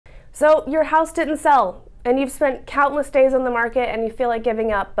So your house didn't sell, and you've spent countless days on the market and you feel like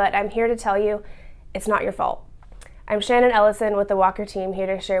giving up, but I'm here to tell you it's not your fault. I'm Shannon Ellison with the Walker team, here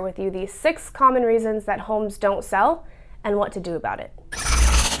to share with you the 6 common reasons that homes don't sell and what to do about it.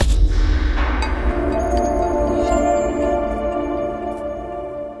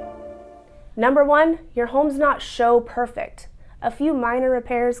 Number 1, your home's not show perfect. A few minor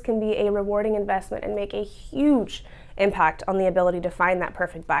repairs can be a rewarding investment and make a huge impact on the ability to find that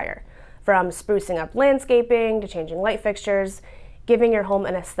perfect buyer. From sprucing up landscaping to changing light fixtures, giving your home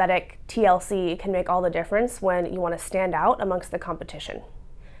an aesthetic TLC can make all the difference when you want to stand out amongst the competition.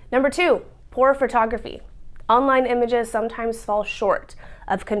 Number 2, poor photography. Online images sometimes fall short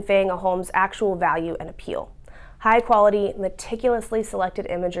of conveying a home's actual value and appeal. High quality, meticulously selected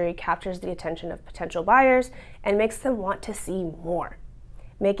imagery captures the attention of potential buyers and makes them want to see more,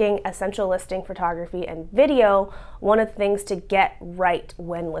 making essential listing photography and video one of the things to get right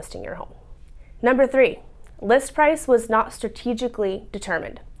when listing your home. Number 3, list price was not strategically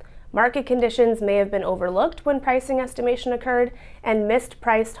determined. Market conditions may have been overlooked when pricing estimation occurred, and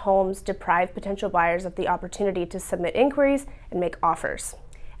mispriced homes deprive potential buyers of the opportunity to submit inquiries and make offers.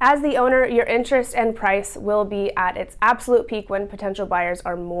 As the owner, your interest and price will be at its absolute peak when potential buyers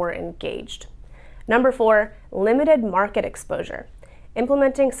are more engaged. Number 4, limited market exposure.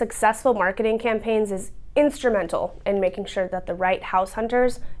 Implementing successful marketing campaigns is instrumental in making sure that the right house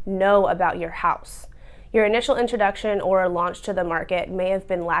hunters know about your house. Your initial introduction or launch to the market may have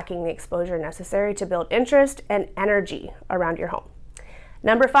been lacking the exposure necessary to build interest and energy around your home.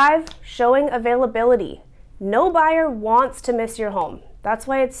 Number 5, showing availability. No buyer wants to miss your home. That's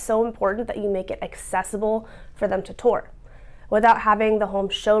why it's so important that you make it accessible for them to tour. Without having the home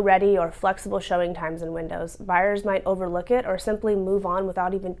show ready or flexible showing times and windows, buyers might overlook it or simply move on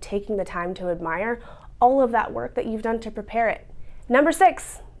without even taking the time to admire all of that work that you've done to prepare it. Number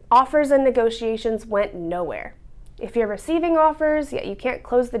 6, offers and negotiations went nowhere. If you're receiving offers yet you can't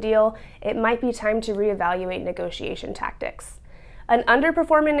close the deal, it might be time to reevaluate negotiation tactics. An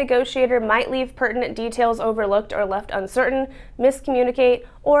underperforming negotiator might leave pertinent details overlooked or left uncertain, miscommunicate,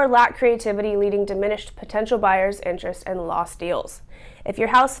 or lack creativity, leading to diminished potential buyers' interest and lost deals. If your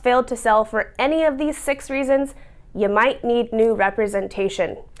house failed to sell for any of these 6 reasons, you might need new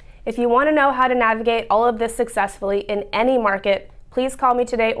representation. If you want to know how to navigate all of this successfully in any market, please call me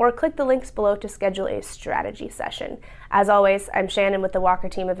today or click the links below to schedule a strategy session. As always, I'm Shannon with the Walker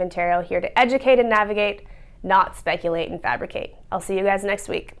team of Ontario, here to educate and navigate, not speculate and fabricate. I'll see you guys next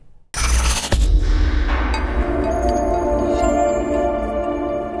week.